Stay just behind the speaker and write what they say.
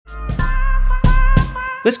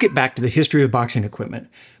Let's get back to the history of boxing equipment,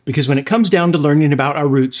 because when it comes down to learning about our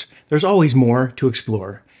roots, there's always more to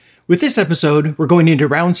explore. With this episode, we're going into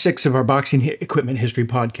round 6 of our boxing equipment history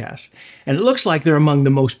podcast, and it looks like they're among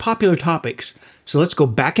the most popular topics, so let's go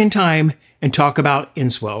back in time and talk about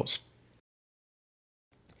inswells.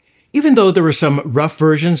 Even though there were some rough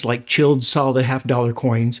versions like chilled solid $50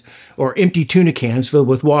 coins or empty tuna cans filled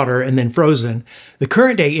with water and then frozen, the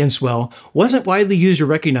current day inswell wasn't widely used or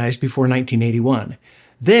recognized before 1981.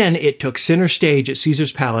 Then it took center stage at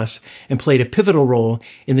Caesar's Palace and played a pivotal role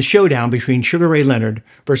in the showdown between Sugar Ray Leonard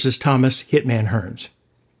versus Thomas Hitman Hearns.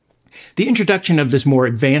 The introduction of this more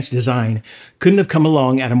advanced design couldn't have come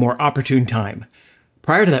along at a more opportune time.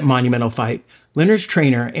 Prior to that monumental fight, Leonard's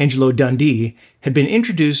trainer, Angelo Dundee, had been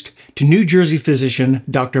introduced to New Jersey physician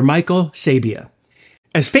Dr. Michael Sabia.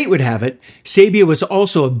 As fate would have it, Sabia was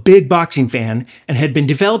also a big boxing fan and had been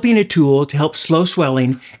developing a tool to help slow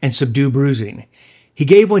swelling and subdue bruising. He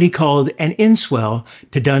gave what he called an inswell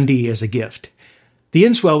to Dundee as a gift. The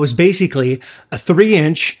inswell was basically a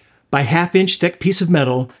 3-inch by 1/2-inch thick piece of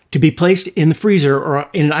metal to be placed in the freezer or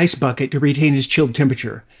in an ice bucket to retain its chilled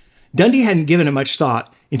temperature. Dundee hadn't given it much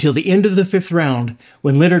thought until the end of the 5th round,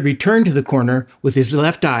 when Leonard returned to the corner with his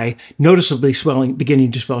left eye noticeably beginning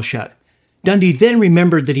to swell shut. Dundee then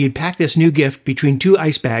remembered that he had packed this new gift between 2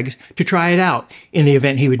 ice bags to try it out in the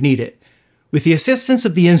event he would need it. With the assistance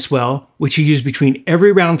of the inswell, which he used between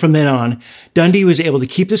every round from then on, Dundee was able to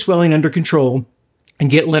keep the swelling under control and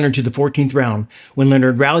get Leonard to the 14th round, when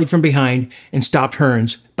Leonard rallied from behind and stopped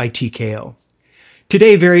Hearns by TKO.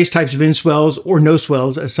 Today, various types of inswells, or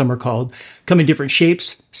no-swells as some are called, come in different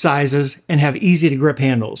shapes, sizes, and have easy-to-grip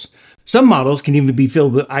handles. Some models can even be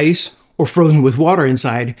filled with ice or frozen with water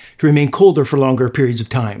inside to remain colder for longer periods of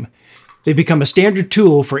time. They become a standard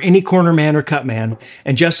tool for any cornerman or cutman,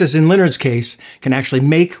 and just as in Leonard's case, can actually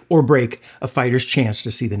make or break a fighter's chance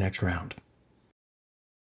to see the next round.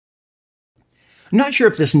 I'm not sure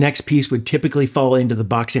if this next piece would typically fall into the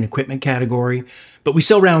boxing equipment category, but we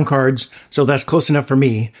sell round cards, so that's close enough for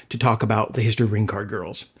me to talk about the history of ring card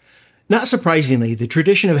girls. Not surprisingly, the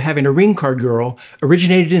tradition of having a ring card girl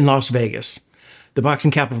originated in Las Vegas. The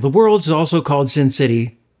boxing capital of the world is also called Sin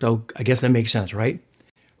City, so I guess that makes sense, right?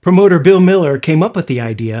 Promoter Bill Miller came up with the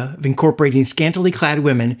idea of incorporating scantily clad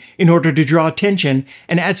women in order to draw attention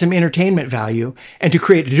and add some entertainment value, and to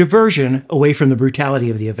create a diversion away from the brutality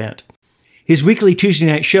of the event. His weekly Tuesday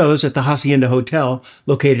night shows at the Hacienda Hotel,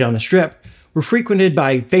 located on the Strip, were frequented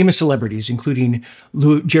by famous celebrities, including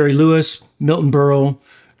Jerry Lewis, Milton Berle,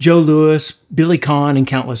 Joe Louis, Billy Conn, and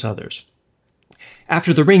countless others.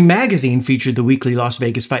 After the Ring magazine featured the weekly Las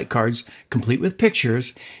Vegas fight cards, complete with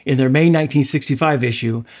pictures, in their May 1965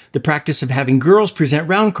 issue, the practice of having girls present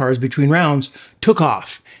round cards between rounds took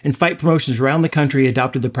off, and fight promotions around the country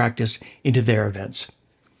adopted the practice into their events.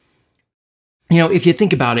 You know, if you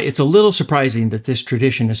think about it, it's a little surprising that this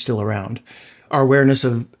tradition is still around. Our awareness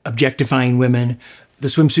of objectifying women, the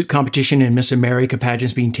swimsuit competition and Miss America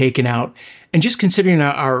pageants being taken out, and just considering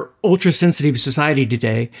our ultra-sensitive society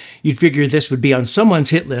today, you'd figure this would be on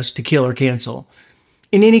someone's hit list to kill or cancel.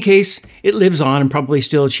 In any case, it lives on and probably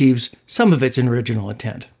still achieves some of its original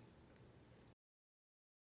intent.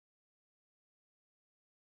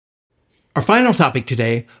 Our final topic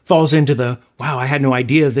today falls into the, wow, I had no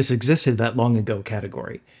idea this existed that long ago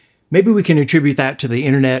category. Maybe we can attribute that to the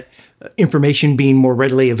internet, information being more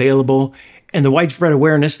readily available, and the widespread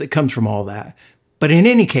awareness that comes from all that. But in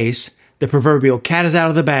any case, the proverbial cat is out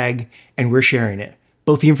of the bag, and we're sharing it.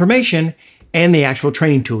 Both the information and the actual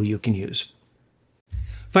training tool you can use.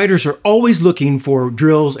 Fighters are always looking for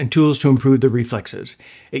drills and tools to improve their reflexes.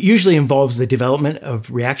 It usually involves the development of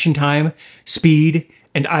reaction time, speed,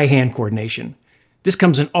 and eye-hand coordination. This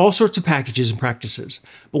comes in all sorts of packages and practices,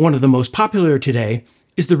 but one of the most popular today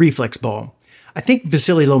is the reflex ball. I think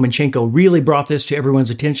Vasily Lomachenko really brought this to everyone's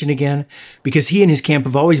attention again, because he and his camp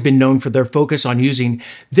have always been known for their focus on using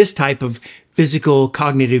this type of physical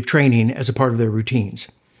cognitive training as a part of their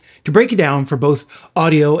routines. To break it down for both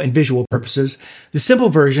audio and visual purposes, the simple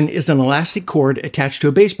version is an elastic cord attached to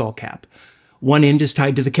a baseball cap. One end is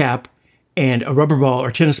tied to the cap, and a rubber ball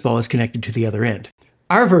or tennis ball is connected to the other end.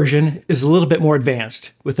 Our version is a little bit more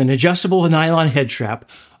advanced, with an adjustable nylon head strap,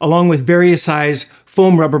 along with various size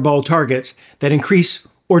foam rubber ball targets that increase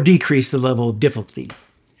or decrease the level of difficulty.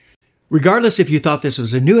 Regardless if you thought this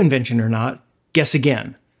was a new invention or not, guess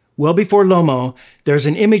again. Well before Lomo, there's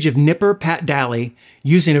an image of Nipper Pat Daly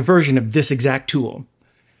using a version of this exact tool.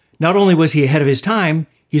 Not only was he ahead of his time,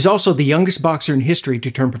 he's also the youngest boxer in history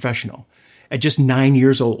to turn professional, at just 9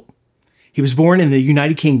 years old. He was born in the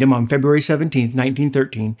United Kingdom on February 17,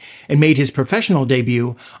 1913, and made his professional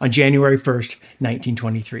debut on January 1st,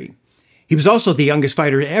 1923. He was also the youngest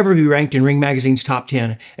fighter to ever be ranked in Ring Magazine's top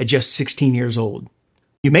 10 at just 16 years old.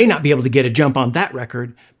 You may not be able to get a jump on that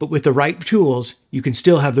record, but with the right tools, you can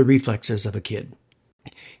still have the reflexes of a kid.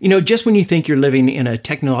 You know, just when you think you're living in a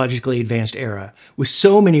technologically advanced era with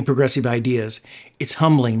so many progressive ideas, it's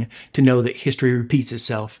humbling to know that history repeats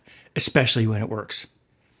itself, especially when it works.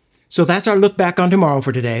 So that's our look back on tomorrow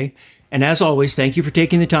for today. And as always, thank you for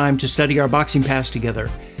taking the time to study our boxing past together.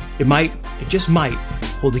 It just might,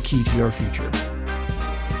 hold the key to your future.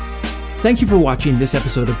 Thank you for watching this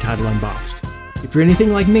episode of Title Unboxed. If you're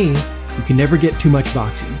anything like me, you can never get too much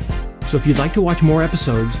boxing. So if you'd like to watch more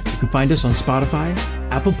episodes, you can find us on Spotify,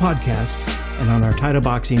 Apple Podcasts, and on our Title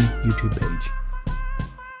Boxing YouTube page.